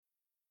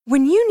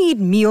When you need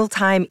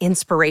mealtime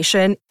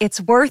inspiration,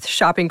 it's worth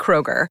shopping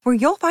Kroger, where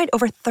you'll find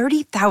over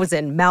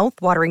 30,000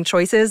 mouth-watering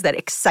choices that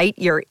excite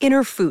your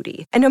inner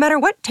foodie. And no matter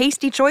what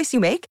tasty choice you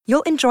make,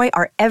 you'll enjoy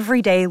our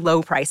everyday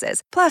low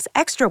prices, plus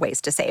extra ways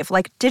to save,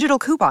 like digital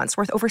coupons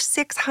worth over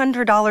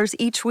 $600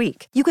 each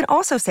week. You can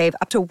also save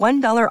up to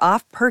 $1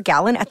 off per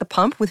gallon at the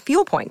pump with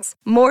fuel points.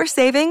 More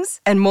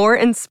savings and more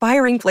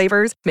inspiring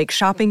flavors make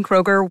shopping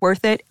Kroger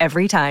worth it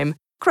every time.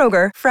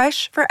 Kroger,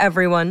 fresh for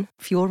everyone.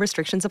 Fuel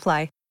restrictions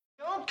apply.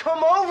 Don't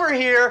come over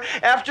here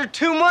after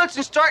 2 months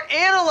and start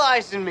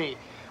analyzing me.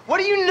 What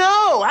do you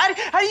know?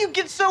 How do you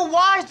get so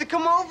wise to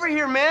come over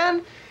here,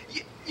 man?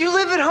 You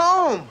live at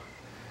home.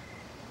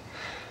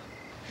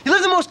 You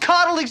live the most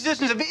coddled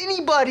existence of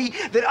anybody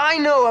that I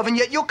know of, and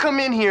yet you'll come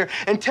in here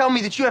and tell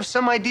me that you have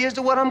some idea as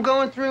to what I'm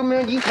going through,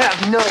 man? You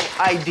have no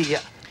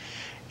idea.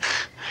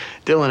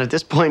 Dylan, at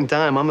this point in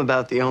time, I'm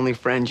about the only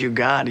friend you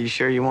got. Are you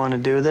sure you want to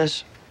do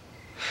this?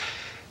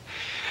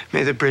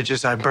 May the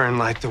bridges I burn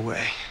light the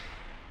way.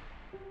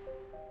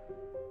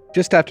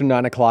 Just after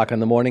 9 o'clock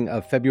on the morning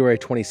of February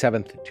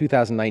 27th,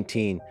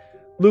 2019,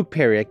 Luke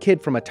Perry, a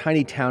kid from a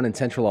tiny town in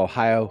central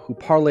Ohio who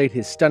parlayed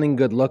his stunning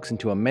good looks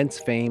into immense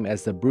fame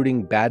as the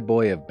brooding bad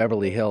boy of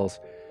Beverly Hills,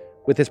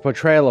 with his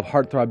portrayal of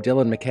heartthrob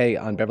Dylan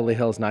McKay on Beverly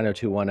Hills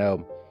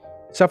 90210,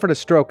 suffered a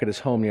stroke at his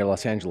home near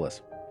Los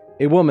Angeles.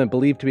 A woman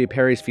believed to be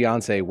Perry's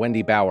fiancée,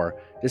 Wendy Bauer,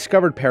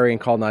 discovered Perry and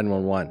called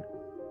 911.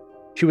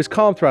 She was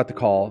calm throughout the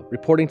call,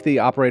 reporting to the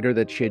operator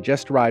that she had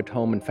just arrived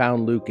home and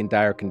found Luke in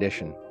dire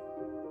condition.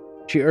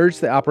 She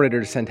urged the operator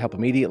to send help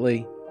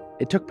immediately.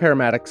 It took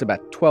paramedics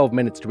about 12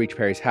 minutes to reach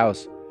Perry's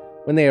house.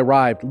 When they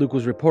arrived, Luke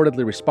was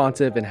reportedly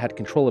responsive and had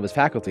control of his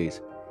faculties.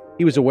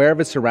 He was aware of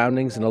his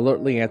surroundings and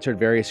alertly answered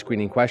various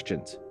screening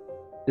questions.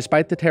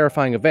 Despite the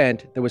terrifying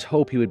event, there was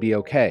hope he would be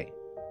okay.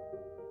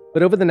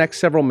 But over the next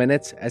several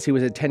minutes, as he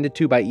was attended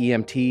to by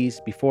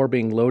EMTs before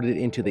being loaded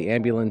into the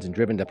ambulance and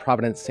driven to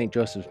Providence St.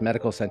 Joseph's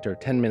Medical Center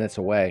 10 minutes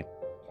away,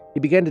 he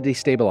began to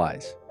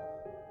destabilize.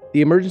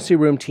 The emergency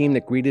room team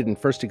that greeted and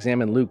first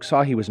examined Luke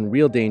saw he was in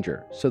real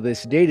danger, so they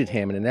sedated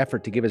him in an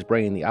effort to give his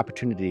brain the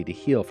opportunity to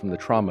heal from the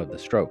trauma of the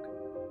stroke.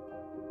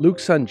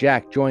 Luke's son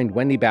Jack joined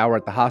Wendy Bauer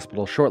at the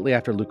hospital shortly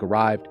after Luke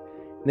arrived,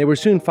 and they were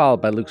soon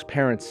followed by Luke's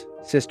parents,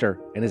 sister,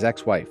 and his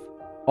ex-wife,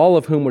 all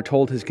of whom were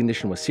told his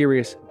condition was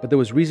serious, but there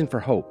was reason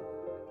for hope.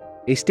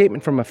 A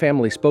statement from a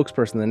family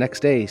spokesperson the next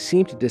day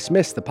seemed to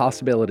dismiss the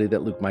possibility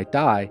that Luke might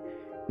die,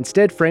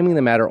 instead framing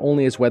the matter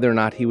only as whether or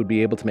not he would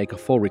be able to make a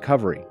full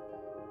recovery.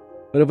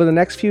 But over the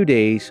next few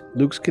days,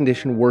 Luke's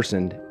condition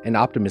worsened and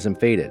optimism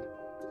faded.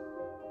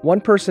 One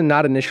person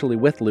not initially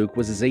with Luke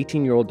was his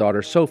 18-year-old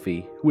daughter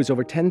Sophie, who was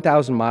over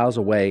 10,000 miles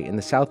away in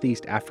the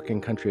southeast African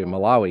country of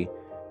Malawi,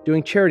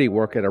 doing charity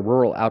work at a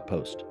rural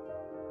outpost.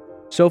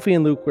 Sophie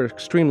and Luke were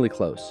extremely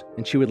close,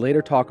 and she would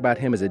later talk about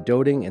him as a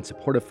doting and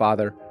supportive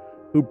father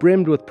who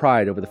brimmed with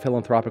pride over the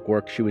philanthropic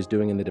work she was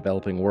doing in the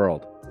developing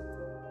world.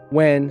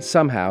 When,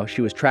 somehow,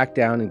 she was tracked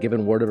down and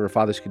given word of her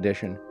father's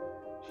condition,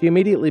 she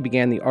immediately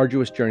began the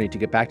arduous journey to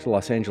get back to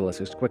Los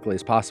Angeles as quickly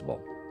as possible.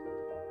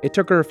 It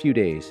took her a few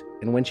days,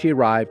 and when she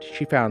arrived,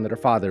 she found that her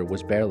father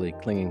was barely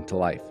clinging to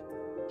life.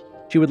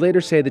 She would later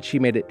say that she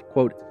made it,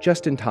 quote,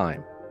 just in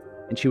time,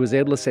 and she was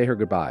able to say her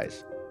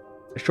goodbyes.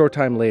 A short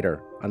time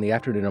later, on the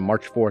afternoon of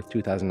March 4th,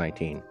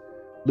 2019,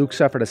 Luke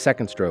suffered a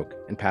second stroke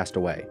and passed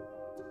away.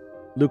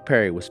 Luke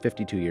Perry was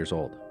 52 years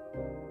old.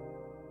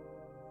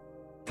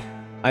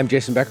 I'm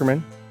Jason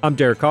Beckerman. I'm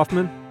Derek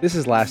Kaufman. This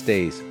is Last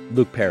Days,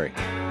 Luke Perry.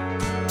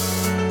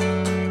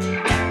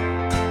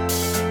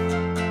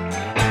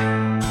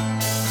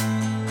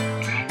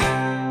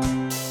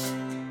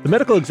 The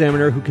medical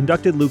examiner who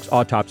conducted Luke's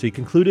autopsy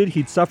concluded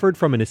he'd suffered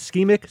from an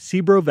ischemic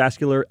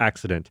cerebrovascular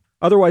accident,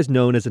 otherwise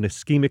known as an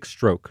ischemic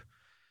stroke.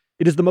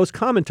 It is the most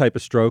common type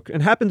of stroke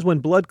and happens when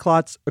blood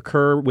clots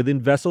occur within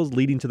vessels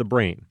leading to the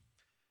brain.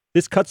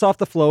 This cuts off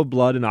the flow of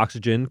blood and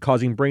oxygen,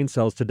 causing brain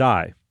cells to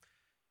die.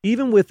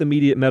 Even with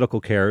immediate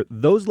medical care,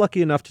 those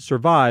lucky enough to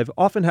survive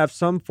often have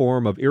some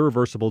form of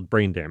irreversible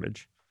brain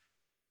damage.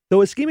 Though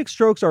ischemic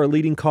strokes are a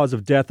leading cause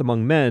of death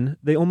among men,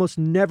 they almost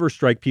never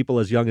strike people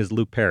as young as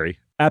Luke Perry,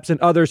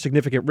 absent other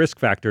significant risk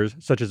factors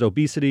such as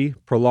obesity,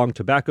 prolonged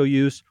tobacco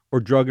use,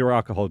 or drug or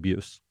alcohol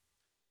abuse.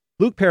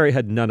 Luke Perry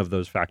had none of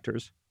those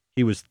factors.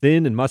 He was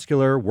thin and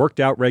muscular, worked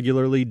out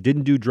regularly,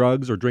 didn't do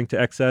drugs or drink to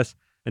excess,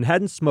 and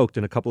hadn't smoked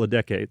in a couple of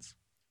decades.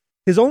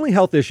 His only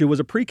health issue was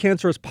a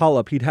precancerous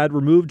polyp he'd had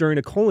removed during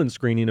a colon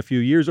screening a few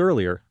years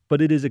earlier,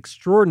 but it is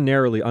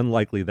extraordinarily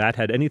unlikely that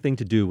had anything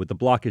to do with the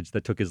blockage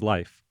that took his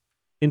life.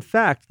 In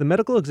fact, the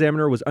medical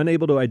examiner was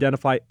unable to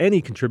identify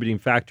any contributing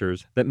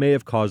factors that may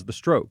have caused the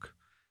stroke.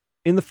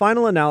 In the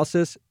final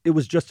analysis, it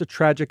was just a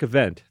tragic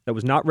event that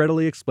was not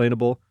readily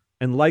explainable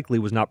and likely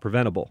was not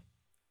preventable.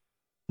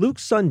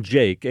 Luke's son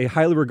Jake, a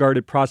highly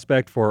regarded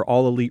prospect for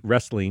all-elite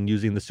wrestling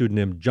using the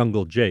pseudonym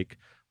Jungle Jake,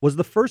 was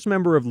the first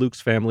member of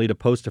Luke's family to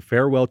post a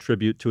farewell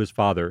tribute to his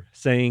father,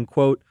 saying,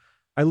 quote,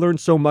 "I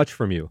learned so much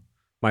from you.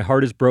 My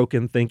heart is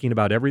broken thinking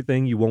about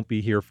everything you won't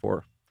be here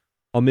for.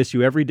 I'll miss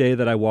you every day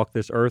that I walk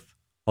this earth.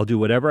 I'll do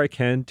whatever I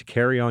can to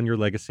carry on your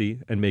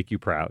legacy and make you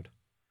proud.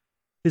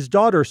 His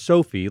daughter,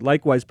 Sophie,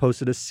 likewise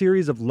posted a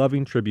series of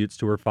loving tributes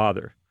to her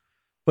father.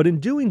 But in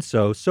doing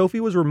so, Sophie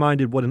was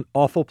reminded what an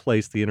awful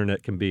place the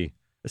internet can be,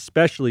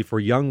 especially for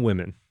young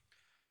women.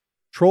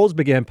 Trolls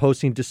began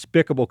posting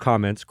despicable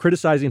comments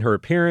criticizing her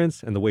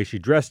appearance and the way she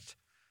dressed,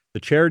 the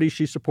charity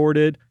she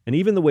supported, and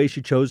even the way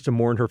she chose to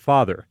mourn her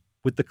father,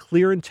 with the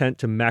clear intent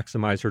to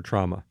maximize her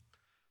trauma.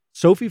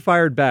 Sophie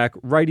fired back,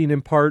 writing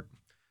in part,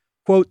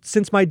 quote,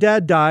 "Since my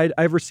dad died,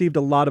 I've received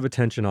a lot of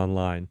attention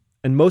online,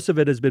 and most of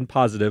it has been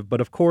positive, but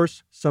of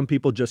course, some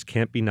people just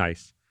can't be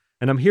nice.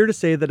 And I'm here to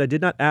say that I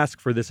did not ask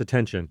for this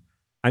attention.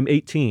 I'm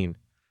 18.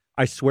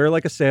 I swear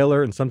like a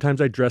sailor, and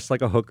sometimes I dress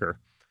like a hooker.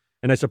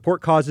 And I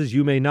support causes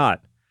you may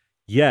not.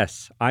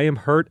 Yes, I am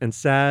hurt and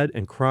sad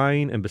and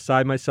crying and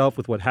beside myself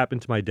with what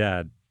happened to my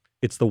dad.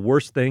 It's the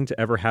worst thing to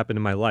ever happen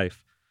in my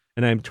life,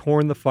 and I am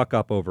torn the fuck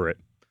up over it.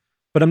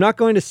 But I'm not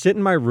going to sit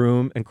in my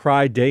room and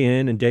cry day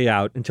in and day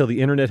out until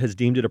the internet has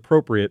deemed it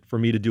appropriate for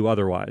me to do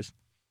otherwise.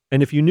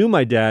 And if you knew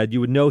my dad, you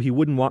would know he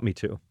wouldn't want me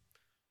to.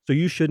 So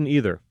you shouldn't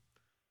either.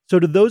 So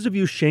to those of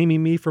you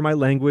shaming me for my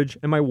language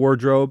and my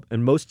wardrobe,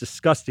 and most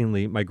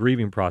disgustingly, my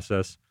grieving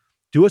process,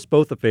 do us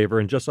both a favor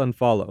and just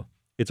unfollow.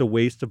 It's a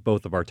waste of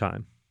both of our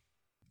time."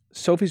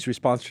 Sophie's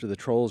response to the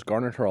trolls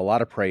garnered her a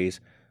lot of praise,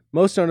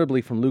 most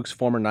notably from Luke's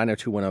former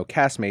 90210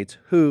 castmates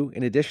who,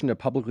 in addition to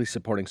publicly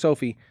supporting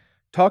Sophie,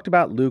 talked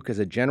about Luke as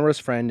a generous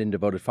friend and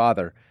devoted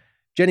father.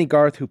 Jenny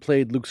Garth, who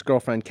played Luke's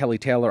girlfriend Kelly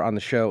Taylor on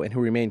the show and who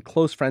remained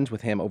close friends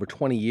with him over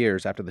 20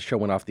 years after the show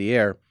went off the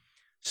air,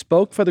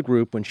 spoke for the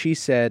group when she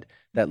said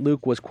that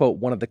Luke was, quote,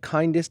 "one of the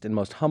kindest and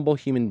most humble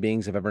human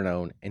beings I've ever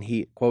known, and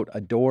he, quote,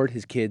 adored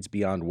his kids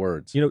beyond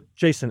words." You know,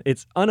 Jason,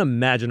 it's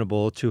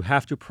unimaginable to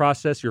have to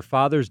process your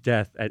father's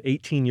death at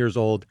 18 years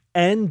old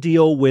and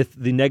deal with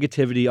the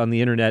negativity on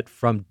the internet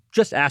from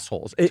just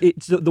assholes.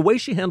 It's the way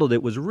she handled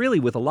it was really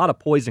with a lot of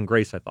poise and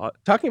grace, I thought.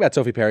 Talking about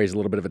Sophie Perry is a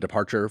little bit of a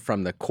departure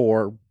from the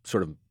core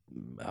sort of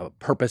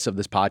purpose of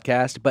this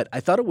podcast, but I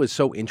thought it was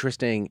so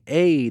interesting,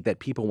 that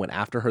people went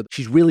after her.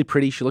 She's really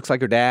pretty. She looks like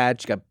her dad.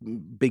 She's got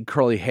big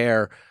curly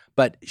hair,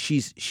 but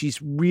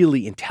she's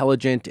really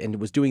intelligent and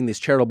was doing this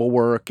charitable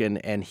work,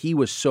 and he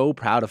was so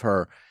proud of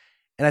her.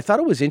 And I thought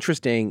it was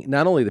interesting,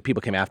 not only that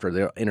people came after her,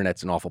 the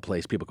internet's an awful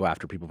place, people go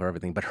after people for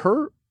everything, but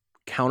her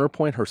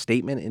counterpoint, her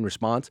statement in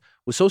response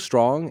was so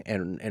strong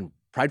and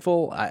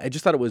prideful. I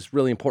just thought it was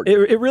really important.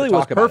 It really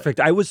was perfect.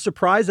 I was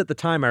surprised at the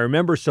time. I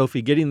remember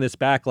Sophie getting this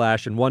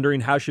backlash and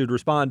wondering how she would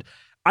respond.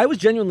 I was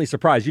genuinely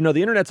surprised. You know,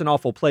 the internet's an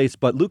awful place,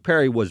 but Luke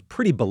Perry was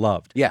pretty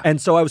beloved. Yeah.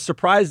 And so I was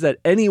surprised that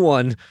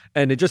anyone,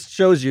 and it just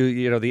shows you,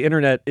 you know, the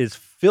internet is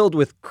filled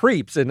with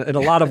creeps in a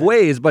lot of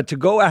ways, but to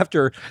go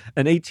after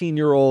an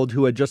 18-year-old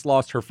who had just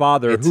lost her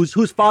father,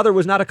 whose father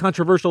was not a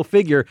controversial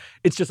figure,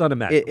 it's just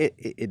unimaginable.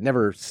 It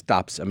never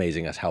stops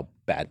amazing us how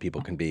bad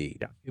people can be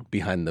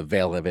behind the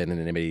veil of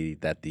anonymity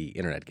that the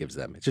internet gives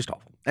them. It's just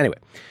awful. Anyway,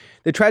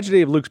 the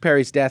tragedy of Luke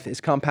Perry's death is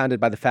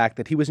compounded by the fact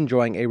that he was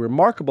enjoying a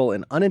remarkable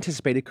and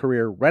unanticipated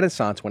career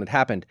renaissance when it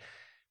happened.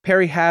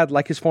 Perry had,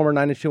 like his former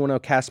 90210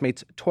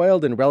 castmates,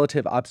 toiled in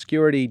relative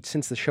obscurity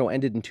since the show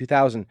ended in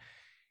 2000.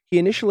 He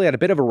initially had a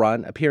bit of a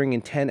run, appearing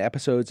in 10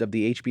 episodes of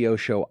the HBO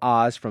show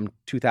Oz from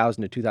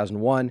 2000 to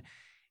 2001,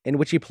 in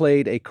which he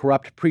played a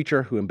corrupt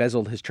preacher who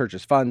embezzled his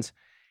church's funds,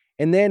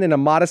 and then in a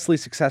modestly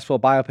successful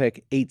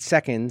biopic, 8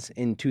 Seconds,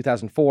 in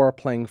 2004,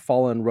 playing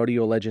fallen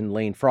rodeo legend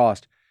Lane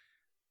Frost.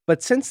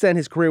 But since then,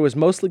 his career was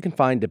mostly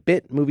confined to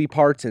bit movie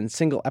parts and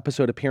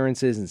single-episode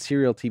appearances in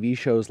serial TV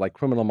shows like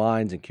Criminal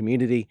Minds and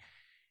Community,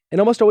 and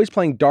almost always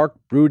playing dark,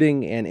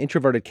 brooding, and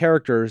introverted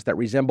characters that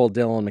resembled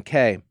Dylan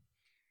McKay.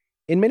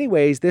 In many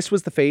ways, this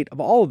was the fate of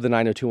all of the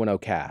 90210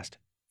 cast.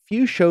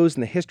 Few shows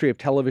in the history of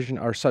television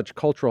are such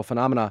cultural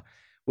phenomena,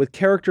 with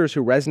characters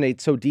who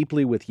resonate so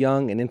deeply with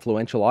young and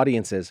influential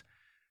audiences,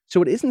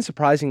 so it isn't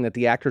surprising that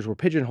the actors were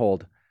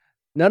pigeonholed.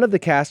 None of the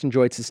cast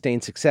enjoyed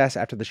sustained success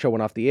after the show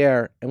went off the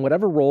air, and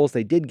whatever roles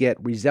they did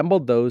get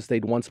resembled those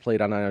they'd once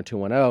played on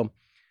 90210.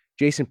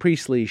 Jason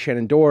Priestley,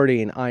 Shannon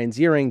Doherty, and Ian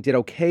Ziering did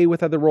okay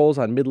with other roles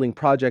on middling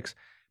projects,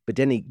 but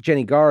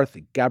Jenny Garth,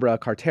 Gabrielle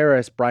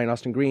Carteris, Brian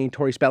Austin Green,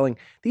 Tori Spelling,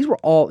 these were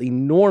all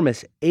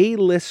enormous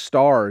A-list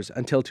stars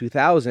until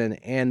 2000,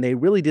 and they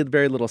really did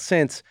very little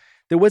since.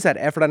 There was that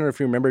effort, I don't know if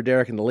you remember,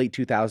 Derek, in the late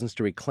 2000s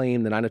to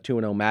reclaim the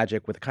 90210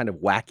 magic with a kind of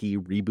wacky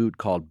reboot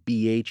called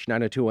BH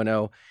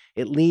 90210.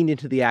 It leaned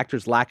into the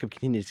actors' lack of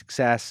continued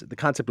success. The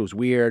concept was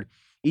weird.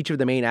 Each of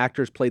the main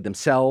actors played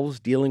themselves,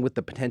 dealing with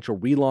the potential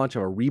relaunch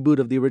of a reboot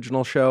of the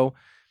original show.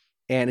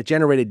 And it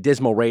generated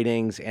dismal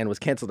ratings and was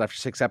canceled after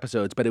 6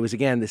 episodes. But it was,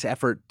 again, this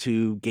effort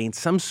to gain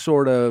some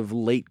sort of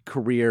late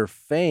career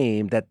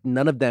fame that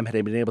none of them had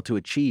been able to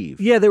achieve.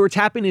 Yeah, they were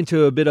tapping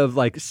into a bit of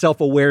like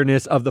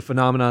self-awareness of the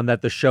phenomenon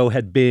that the show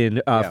had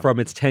been from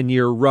its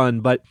 10-year run.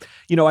 But,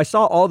 you know, I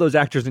saw all those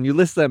actors and you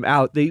list them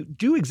out. They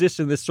do exist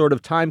in this sort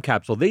of time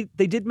capsule. They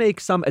did make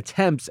some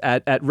attempts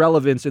at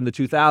relevance in the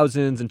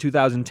 2000s and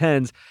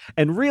 2010s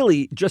and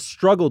really just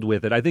struggled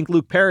with it. I think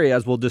Luke Perry,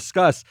 as we'll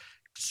discuss,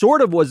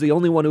 sort of was the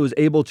only one who was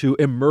able to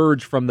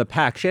emerge from the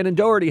pack. Shannon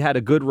Doherty had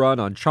a good run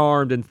on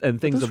Charmed and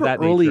things of that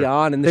nature. Early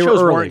on, and the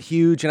shows weren't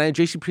huge. And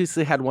J.C.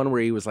 Priestley had one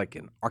where he was like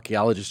an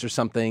archaeologist or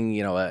something,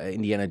 an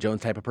Indiana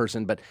Jones type of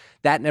person, but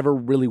that never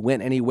really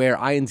went anywhere.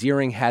 Ian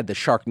Ziering had the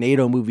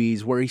Sharknado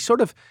movies where he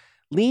sort of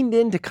leaned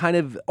in to kind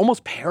of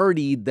almost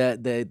parodied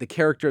the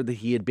character that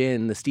he had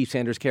been, the Steve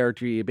Sanders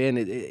character he had been.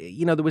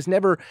 There was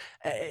never...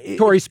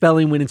 Tori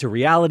Spelling went into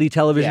reality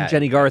television. Yeah,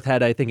 Jenny Garth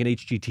had, I think, an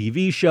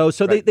HGTV show.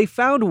 So right. they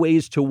found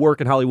ways to work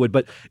in Hollywood,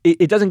 but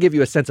it doesn't give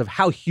you a sense of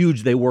how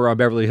huge they were on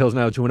Beverly Hills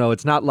 90210.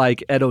 It's not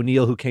like Ed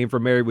O'Neill, who came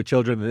from Married with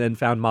Children and then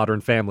found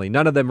Modern Family.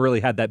 None of them really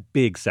had that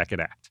big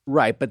second act.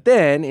 Right, but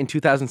then in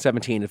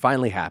 2017, it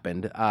finally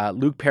happened.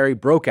 Luke Perry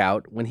broke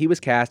out when he was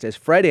cast as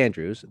Fred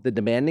Andrews, the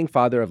demanding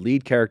father of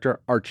lead character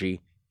Archie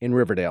in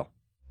Riverdale.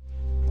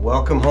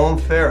 Welcome home,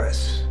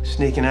 Ferris.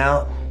 Sneaking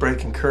out,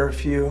 breaking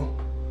curfew,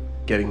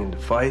 getting into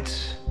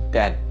fights.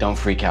 Dad, don't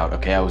freak out,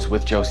 okay? I was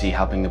with Josie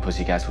helping the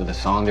Pussycats with a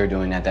song they're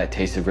doing at that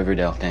Taste of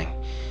Riverdale thing.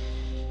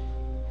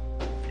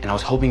 And I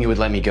was hoping you would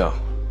let me go.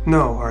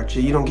 No,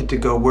 Archie, you don't get to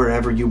go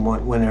wherever you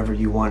want, whenever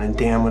you want, and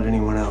damn what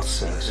anyone else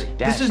says.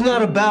 Dad. This is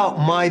not about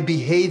my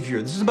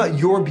behavior. This is about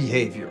your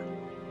behavior.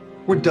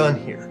 We're done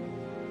here.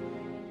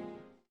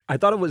 I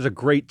thought it was a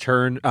great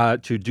turn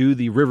to do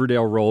the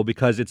Riverdale role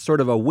because it's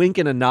sort of a wink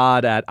and a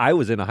nod at I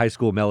was in a high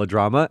school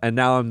melodrama and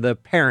now I'm the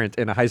parent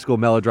in a high school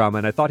melodrama,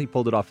 and I thought he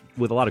pulled it off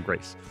with a lot of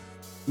grace.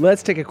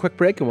 Let's take a quick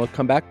break and we'll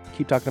come back,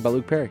 keep talking about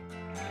Luke Perry.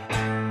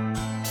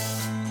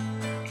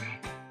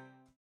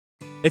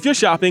 If you're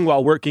shopping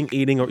while working,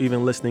 eating, or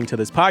even listening to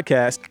this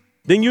podcast,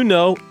 then you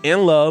know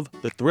and love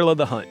the thrill of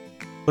the hunt.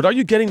 But are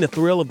you getting the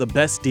thrill of the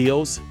best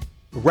deals?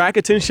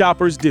 Rakuten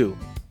shoppers do.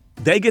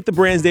 They get the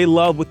brands they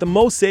love with the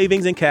most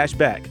savings and cash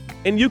back.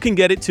 And you can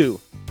get it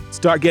too.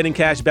 Start getting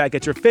cash back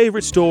at your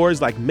favorite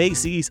stores like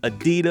Macy's,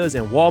 Adidas,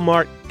 and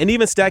Walmart, and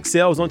even stack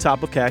sales on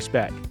top of cash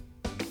back.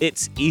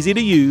 It's easy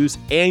to use,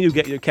 and you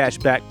get your cash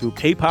back through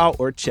PayPal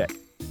or check.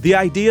 The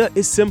idea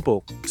is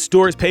simple.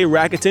 Stores pay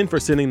Rakuten for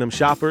sending them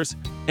shoppers,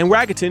 and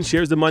Rakuten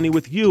shares the money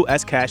with you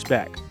as cash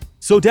back.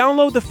 So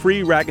download the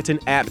free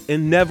Rakuten app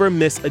and never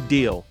miss a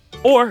deal.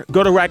 Or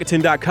go to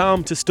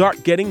Rakuten.com to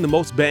start getting the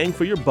most bang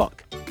for your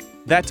buck.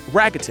 That's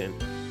Rakuten.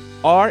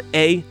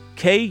 Rakuten.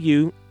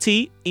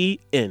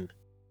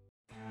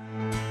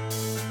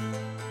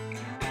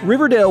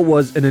 Riverdale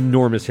was an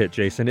enormous hit,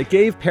 Jason. It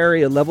gave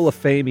Perry a level of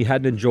fame he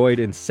hadn't enjoyed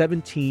in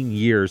 17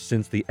 years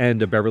since the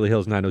end of Beverly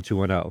Hills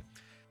 90210.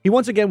 He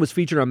once again was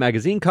featured on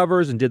magazine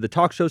covers and did the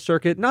talk show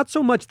circuit, not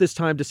so much this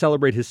time to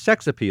celebrate his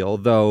sex appeal,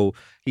 though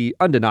he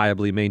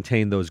undeniably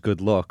maintained those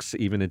good looks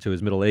even into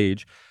his middle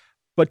age,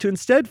 but to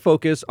instead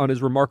focus on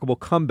his remarkable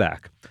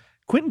comeback.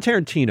 Quentin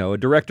Tarantino, a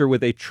director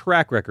with a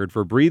track record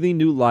for breathing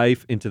new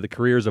life into the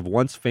careers of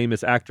once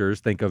famous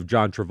actors, think of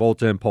John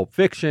Travolta in Pulp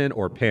Fiction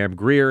or Pam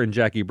Grier in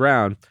Jackie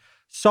Brown,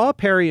 saw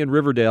Perry in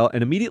Riverdale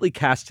and immediately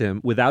cast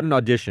him without an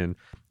audition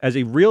as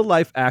a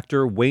real-life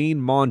actor Wayne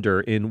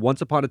Maunder in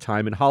Once Upon a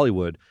Time in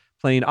Hollywood,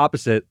 playing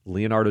opposite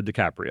Leonardo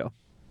DiCaprio.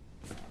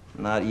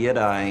 Not yet,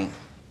 I ain't.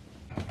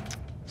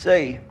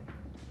 Say,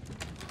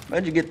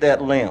 where'd you get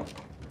that limp?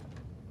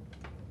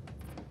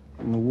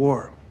 From the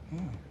war.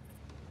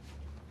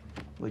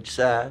 Which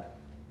side?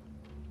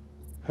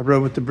 I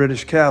rode with the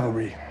British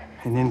cavalry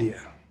in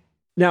India.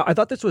 Now, I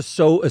thought this was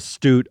so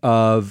astute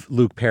of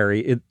Luke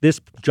Perry at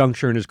this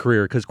juncture in his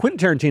career, because Quentin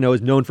Tarantino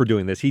is known for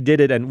doing this. He did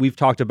it, and we've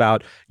talked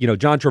about,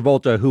 John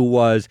Travolta, who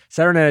was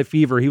Saturday Night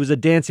Fever. He was a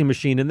dancing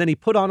machine, and then he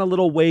put on a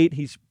little weight.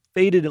 He's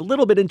faded a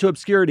little bit into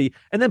obscurity,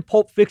 and then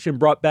Pulp Fiction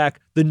brought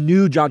back the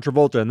new John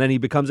Travolta, and then he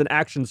becomes an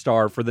action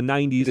star for the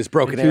 90s, This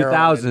Broken and Arrow,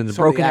 2000s. and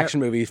some of the action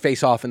movies,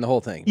 Face Off and the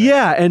whole thing. Right?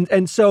 Yeah,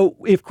 and so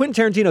if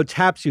Quentin Tarantino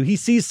taps you, he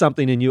sees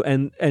something in you,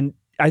 and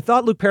I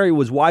thought Luke Perry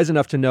was wise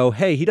enough to know,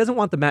 hey, he doesn't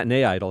want the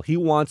matinee idol. He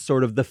wants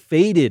sort of the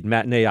faded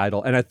matinee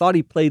idol. And I thought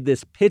he played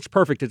this pitch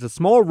perfect. It's a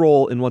small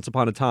role in Once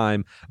Upon a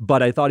Time,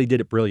 but I thought he did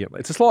it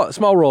brilliantly. It's a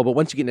small role, but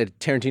once you get into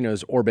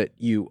Tarantino's orbit,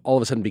 you all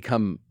of a sudden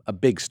become a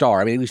big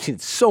star. I mean, we've seen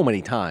it so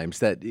many times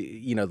that,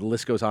 the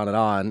list goes on and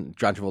on.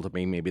 John Travolta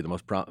being maybe the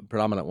most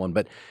predominant one,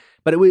 but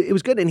it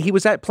was good. And he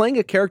was playing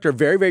a character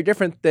very, very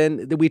different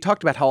than we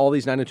talked about how all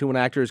these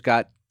 90210 actors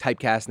got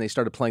typecast and they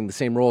started playing the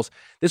same roles.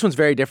 This one's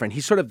very different.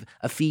 He's sort of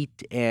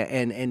effete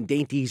and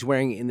dainty. He's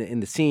wearing in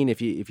the scene, if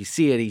you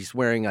see it, he's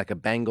wearing like a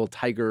Bengal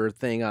tiger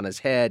thing on his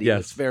head.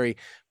 Yes. He's very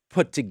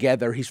put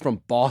together. He's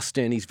from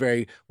Boston. He's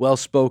very well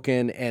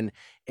spoken and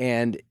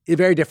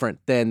very different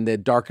than the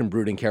dark and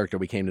brooding character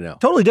we came to know.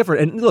 Totally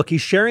different. And look,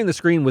 he's sharing the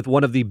screen with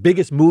one of the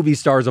biggest movie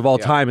stars of all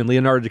time in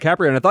Leonardo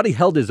DiCaprio, and I thought he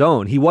held his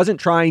own. He wasn't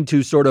trying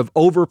to sort of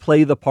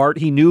overplay the part.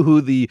 He knew who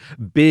the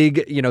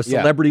big,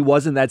 celebrity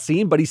was in that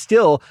scene, but he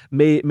still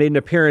made an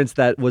appearance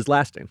that was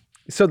lasting.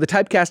 So the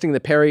typecasting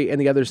that Perry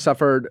and the others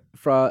suffered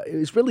from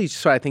is really,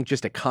 I think,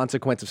 just a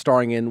consequence of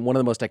starring in one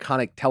of the most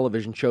iconic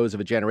television shows of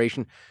a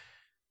generation.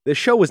 The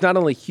show was not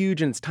only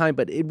huge in its time,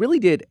 but it really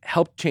did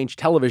help change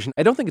television.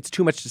 I don't think it's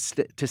too much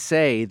to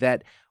say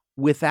that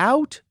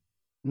without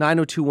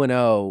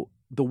 90210,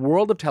 the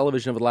world of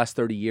television over the last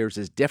 30 years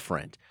is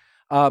different.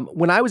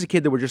 When I was a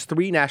kid, there were just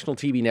 3 national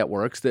TV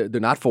networks. They're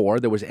not 4.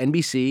 There was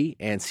NBC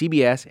and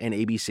CBS and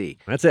ABC.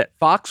 That's it.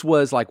 Fox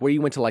was like where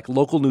you went to like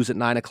local news at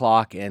 9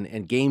 o'clock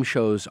and game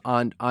shows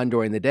on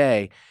during the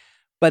day.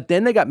 But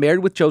then they got Married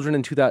with Children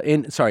in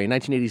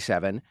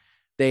 1987.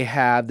 They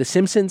have The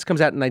Simpsons comes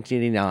out in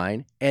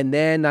 1989, and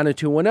then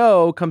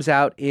 90210 comes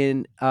out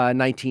in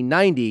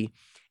 1990,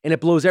 and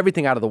it blows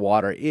everything out of the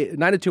water.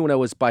 90210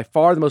 was by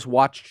far the most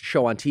watched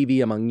show on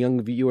TV among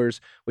young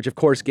viewers, which of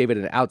course gave it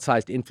an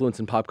outsized influence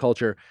in pop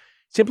culture.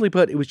 Simply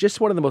put, it was just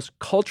one of the most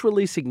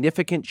culturally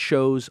significant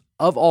shows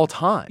of all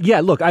time. Yeah,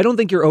 look, I don't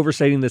think you're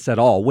overstating this at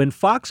all. When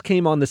Fox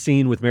came on the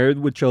scene with Married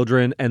with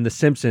Children and The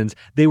Simpsons,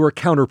 they were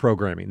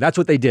counter-programming. That's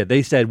what they did.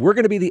 They said, we're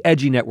going to be the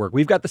edgy network.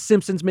 We've got The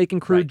Simpsons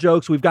making crude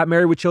jokes. We've got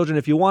Married with Children.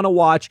 If you want to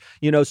watch,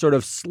 sort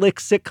of slick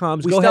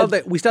sitcoms, we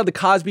still have The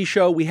Cosby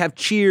Show. We have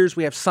Cheers.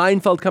 We have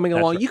Seinfeld coming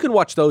along. Right. You can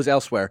watch those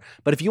elsewhere.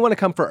 But if you want to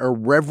come for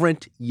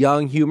irreverent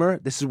young humor,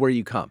 this is where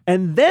you come.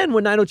 And then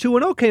when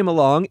 90210 came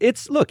along,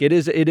 it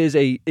is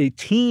a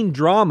teen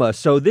drama.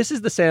 So this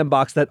is the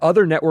sandbox that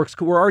other networks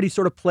were already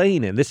sort of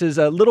playing in. This is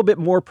a little bit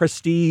more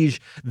prestige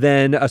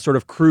than a sort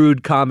of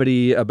crude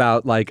comedy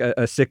about like a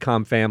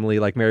sitcom family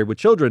like Married with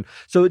Children.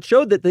 So it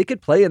showed that they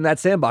could play in that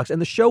sandbox, and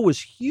the show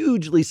was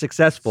hugely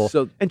successful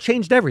and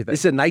changed everything.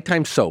 This is a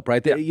nighttime soap,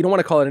 right? Yeah. You don't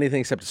want to call it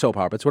anything except a soap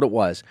opera. That's what it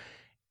was.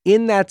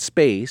 In that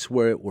space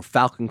where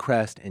Falcon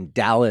Crest and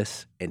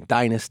Dallas and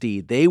Dynasty,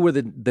 they were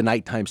the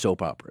nighttime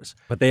soap operas.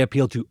 But they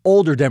appealed to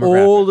older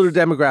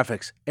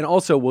demographics. And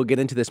also, we'll get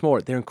into this more,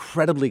 they're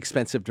incredibly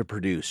expensive to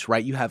produce,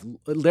 right? You have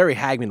Larry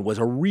Hagman was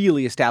a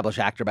really established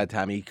actor by the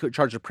time. He could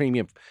charge a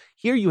premium.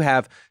 Here you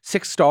have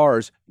 6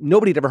 stars.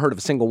 Nobody had ever heard of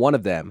a single one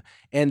of them.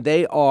 And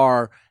they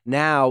are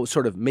now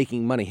sort of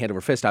making money hand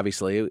over fist,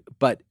 obviously.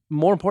 But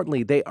more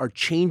importantly, they are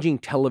changing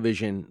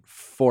television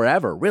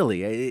forever,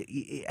 really.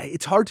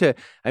 It's hard to,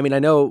 I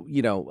know,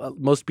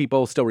 most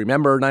people still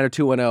remember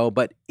 90210,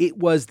 but it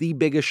was the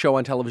biggest show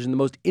on television, the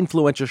most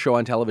influential show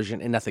on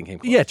television, and nothing came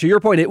close. Yeah, to your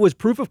point, it was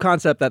proof of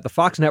concept that the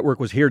Fox network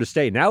was here to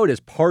stay. Now it is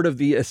part of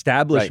the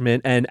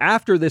establishment. Right. And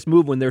after this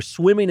move, when they're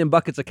swimming in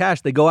buckets of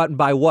cash, they go out and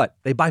buy what?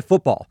 They buy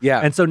football. Yeah.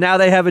 And so now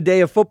they have a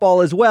day of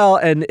football as well.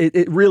 And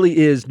it really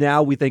is,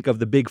 now we think of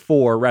the big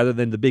 4 rather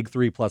than the big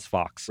 3 plus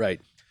Fox. Right.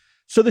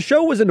 So the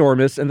show was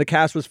enormous and the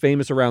cast was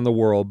famous around the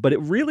world, but it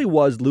really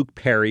was Luke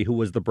Perry who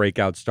was the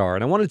breakout star.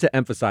 And I wanted to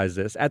emphasize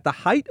this. At the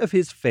height of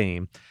his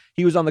fame,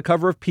 he was on the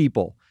cover of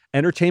People,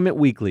 Entertainment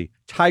Weekly,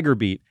 Tiger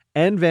Beat,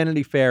 and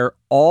Vanity Fair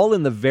all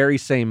in the very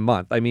same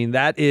month.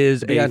 That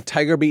is... To be on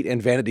Tiger Beat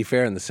and Vanity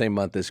Fair in the same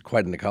month is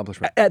quite an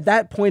accomplishment. At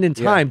that point in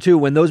time, too,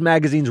 when those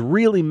magazines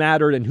really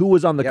mattered and who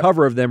was on the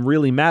cover of them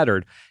really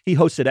mattered. He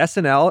hosted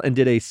SNL and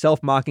did a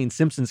self-mocking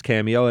Simpsons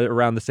cameo at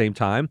around the same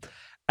time.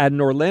 At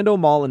an Orlando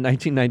mall in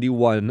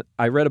 1991,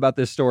 I read about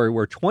this story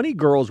where 20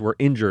 girls were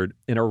injured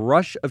in a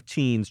rush of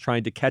teens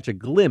trying to catch a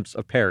glimpse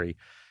of Perry.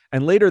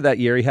 And later that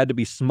year, he had to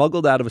be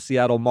smuggled out of a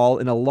Seattle mall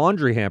in a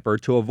laundry hamper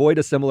to avoid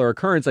a similar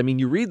occurrence.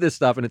 You read this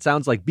stuff and it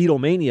sounds like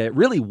Beatlemania. It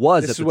really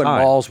was at the time. This is when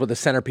malls were the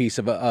centerpiece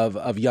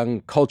of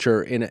young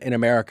culture in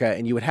America.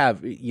 And you would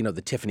have,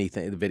 the Tiffany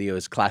thing, the video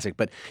is classic,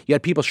 but you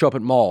had people show up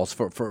at malls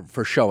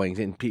for showings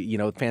and,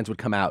 fans would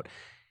come out.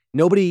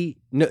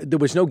 There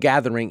was no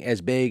gathering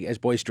as big, as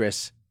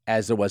boisterous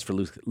as there was for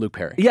Luke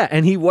Perry. Yeah,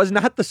 and he was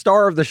not the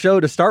star of the show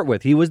to start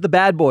with. He was the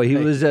bad boy. He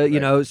was,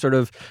 sort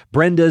of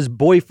Brenda's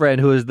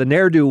boyfriend who was the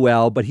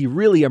ne'er-do-well, but he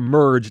really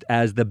emerged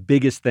as the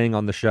biggest thing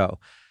on the show.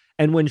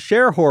 And when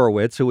Cher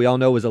Horowitz, who we all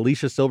know was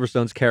Alicia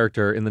Silverstone's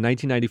character in the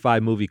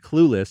 1995 movie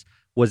Clueless,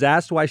 was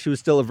asked why she was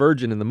still a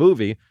virgin in the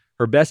movie,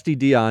 her bestie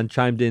Dion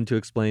chimed in to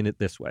explain it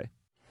this way.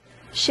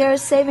 Cher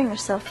is saving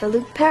herself for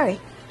Luke Perry.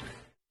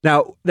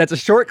 Now, that's a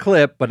short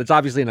clip, but it's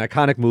obviously an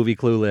iconic movie,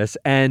 Clueless,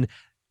 and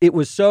it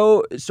was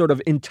so sort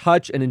of in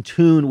touch and in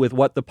tune with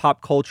what the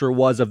pop culture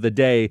was of the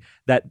day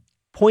that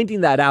pointing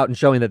that out and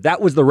showing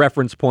that was the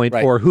reference point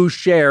for who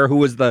Cher, who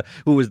was the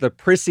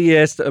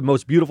prissiest,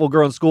 most beautiful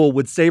girl in school,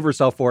 would save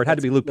herself for. It had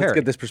to be Luke Perry. Let's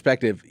get this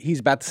perspective. He's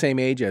about the same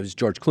age as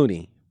George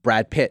Clooney,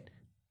 Brad Pitt,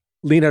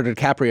 Leonardo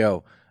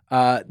DiCaprio.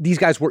 These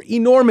guys were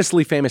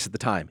enormously famous at the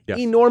time. Yes.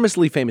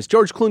 Enormously famous.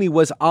 George Clooney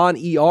was on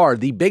ER,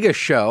 the biggest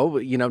show,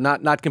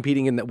 not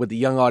competing with the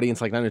young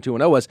audience like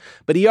 90210 was,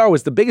 but ER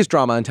was the biggest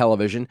drama on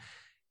television.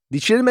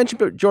 She didn't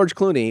mention George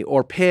Clooney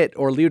or Pitt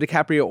or Leo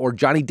DiCaprio or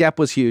Johnny Depp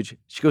was huge.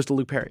 She goes to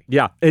Luke Perry.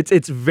 Yeah,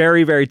 it's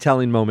very, very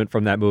telling moment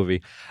from that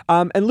movie.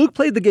 And Luke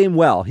played the game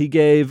well. He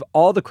gave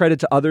all the credit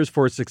to others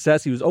for his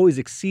success. He was always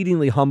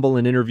exceedingly humble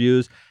in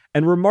interviews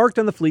and remarked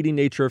on the fleeting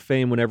nature of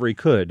fame whenever he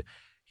could.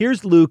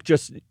 Here's Luke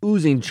just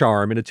oozing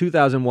charm in a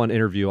 2001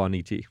 interview on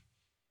E.T.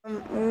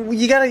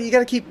 You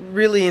gotta keep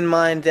really in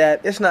mind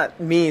that it's not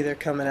me they're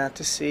coming out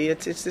to see.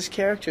 It's this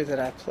character that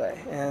I play,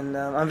 and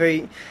I'm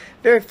very,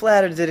 very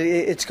flattered that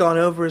it's gone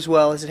over as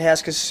well as it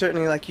has. Because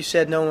certainly, like you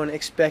said, no one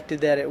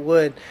expected that it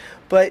would.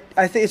 But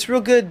I think it's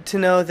real good to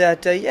know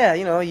that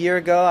a year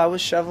ago I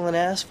was shoveling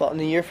asphalt, and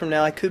a year from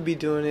now I could be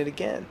doing it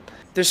again.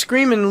 They're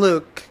screaming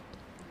Luke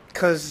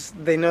because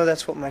they know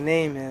that's what my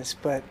name is,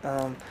 but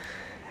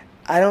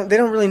they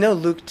don't really know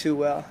Luke too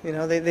well. You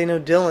know, they know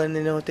Dylan,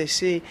 they know what they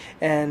see,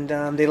 and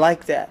they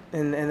like that,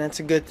 and that's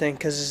a good thing,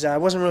 because I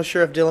wasn't real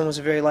sure if Dylan was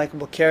a very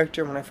likable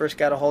character when I first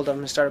got a hold of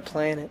him and started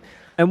playing it.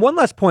 And one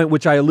last point,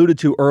 which I alluded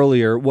to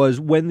earlier, was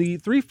when the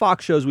 3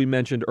 Fox shows we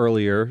mentioned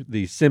earlier,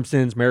 The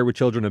Simpsons, Married with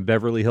Children, and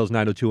Beverly Hills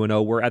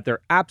 90210, were at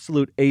their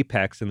absolute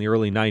apex in the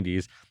early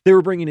 90s. They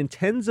were bringing in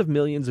tens of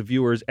millions of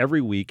viewers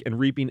every week and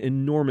reaping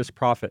enormous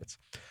profits.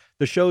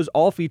 The shows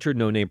all featured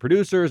no-name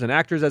producers and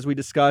actors, as we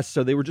discussed,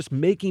 so they were just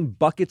making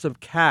buckets of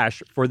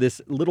cash for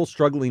this little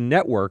struggling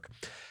network.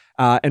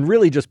 And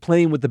really just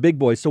playing with the big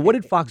boys. So what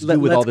did Fox do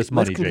with all this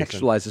money, Jason? Let's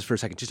contextualize this for a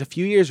second. Just a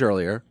few years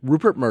earlier,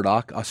 Rupert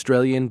Murdoch,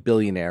 Australian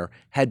billionaire,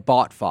 had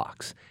bought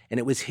Fox. And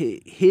it was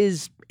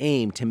his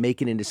aim to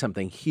make it into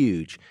something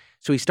huge.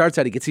 So he starts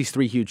out, he gets these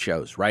 3 huge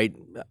shows, right?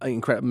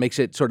 Makes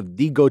it sort of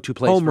the go-to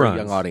place for a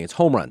young audience.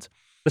 Home runs.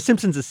 The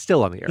Simpsons is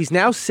still on the air. He's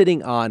now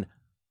sitting on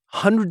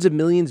hundreds of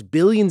millions,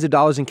 billions of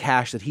dollars in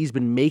cash that he's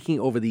been making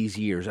over these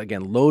years.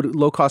 Again,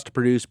 low cost to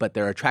produce, but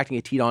they're attracting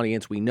a teen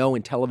audience. We know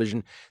in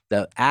television,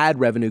 the ad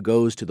revenue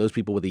goes to those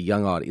people with a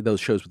young audience, those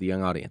shows with a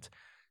young audience.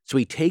 So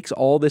he takes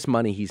all this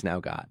money he's now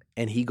got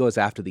and he goes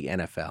after the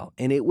NFL.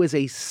 And it was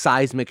a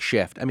seismic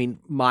shift. I mean,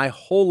 my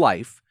whole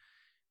life,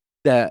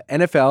 the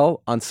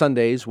NFL on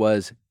Sundays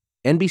was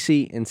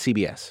NBC and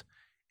CBS.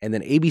 And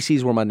then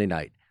ABCs were Monday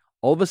night.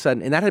 All of a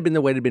sudden, and that had been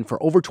the way it had been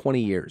for over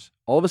 20 years.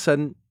 All of a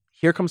sudden,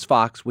 here comes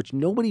Fox, which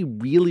nobody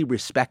really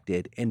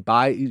respected, and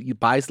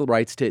buys the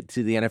rights to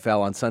the NFL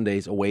on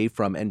Sundays away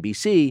from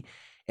NBC.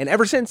 And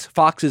ever since,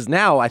 Fox is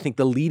now, I think,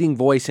 the leading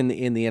voice in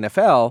the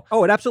NFL.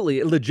 Oh, it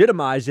absolutely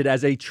legitimized it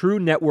as a true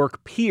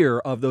network peer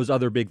of those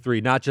other big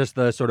 3, not just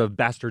the sort of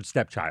bastard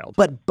stepchild.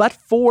 But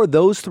for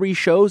those 3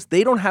 shows,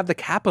 they don't have the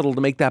capital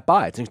to make that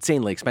buy. It's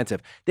insanely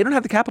expensive. They don't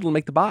have the capital to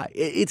make the buy.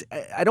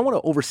 I don't want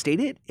to overstate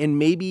it, and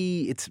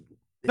maybe it's...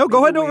 No, go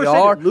ahead and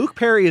overstate it. Luke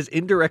Perry is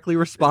indirectly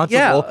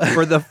responsible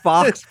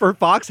for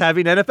Fox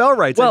having NFL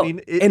rights. Well, I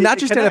mean, and not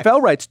just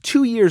NFL rights.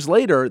 2 years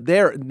later,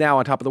 they're now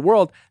on top of the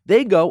world.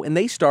 They go and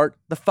they start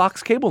the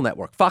Fox cable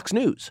network, Fox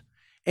News.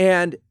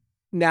 And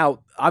now,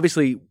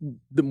 obviously,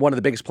 one of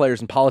the biggest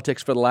players in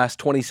politics for the last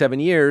 27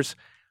 years,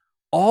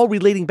 all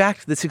relating back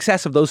to the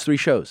success of those 3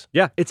 shows.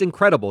 Yeah, it's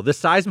incredible. The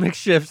seismic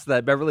shifts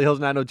that Beverly Hills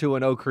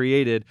 90210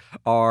 created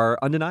are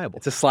undeniable.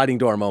 It's a sliding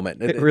door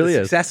moment. It really is.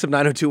 The success of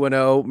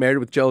 90210, Married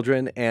with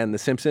Children, and The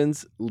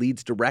Simpsons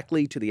leads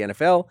directly to the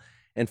NFL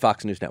and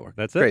Fox News Network.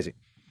 That's it. Crazy.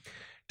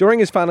 During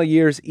his final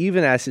years,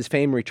 even as his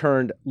fame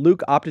returned,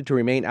 Luke opted to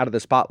remain out of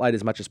the spotlight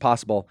as much as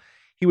possible.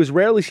 He was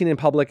rarely seen in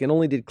public and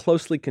only did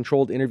closely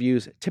controlled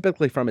interviews,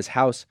 typically from his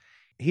house.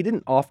 He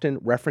didn't often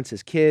reference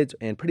his kids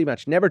and pretty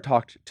much never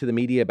talked to the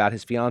media about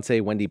his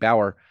fiancée, Wendy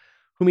Bauer,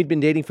 whom he'd been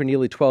dating for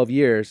nearly 12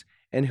 years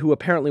and who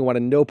apparently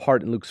wanted no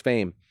part in Luke's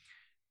fame.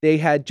 They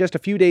had just a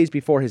few days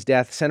before his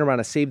death sent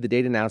around a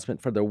save-the-date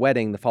announcement for their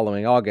wedding the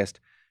following August,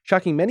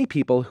 shocking many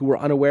people who were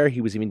unaware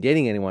he was even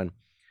dating anyone.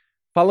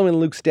 Following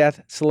Luke's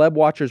death, celeb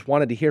watchers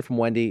wanted to hear from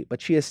Wendy,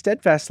 but she has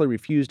steadfastly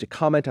refused to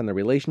comment on the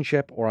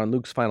relationship or on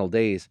Luke's final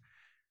days.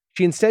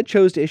 She instead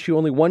chose to issue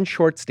only one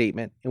short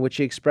statement in which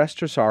she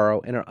expressed her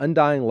sorrow and her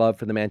undying love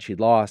for the man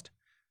she'd lost.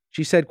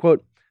 She said,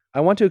 quote,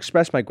 "I want to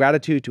express my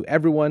gratitude to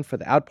everyone for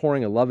the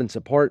outpouring of love and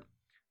support.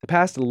 The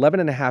past 11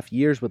 and a half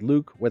years with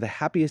Luke were the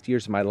happiest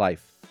years of my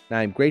life, and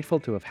I am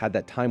grateful to have had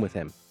that time with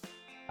him.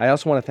 I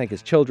also want to thank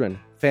his children,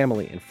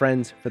 family, and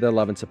friends for their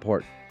love and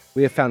support.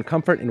 We have found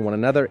comfort in one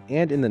another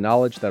and in the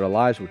knowledge that our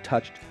lives were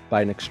touched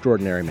by an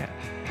extraordinary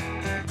man."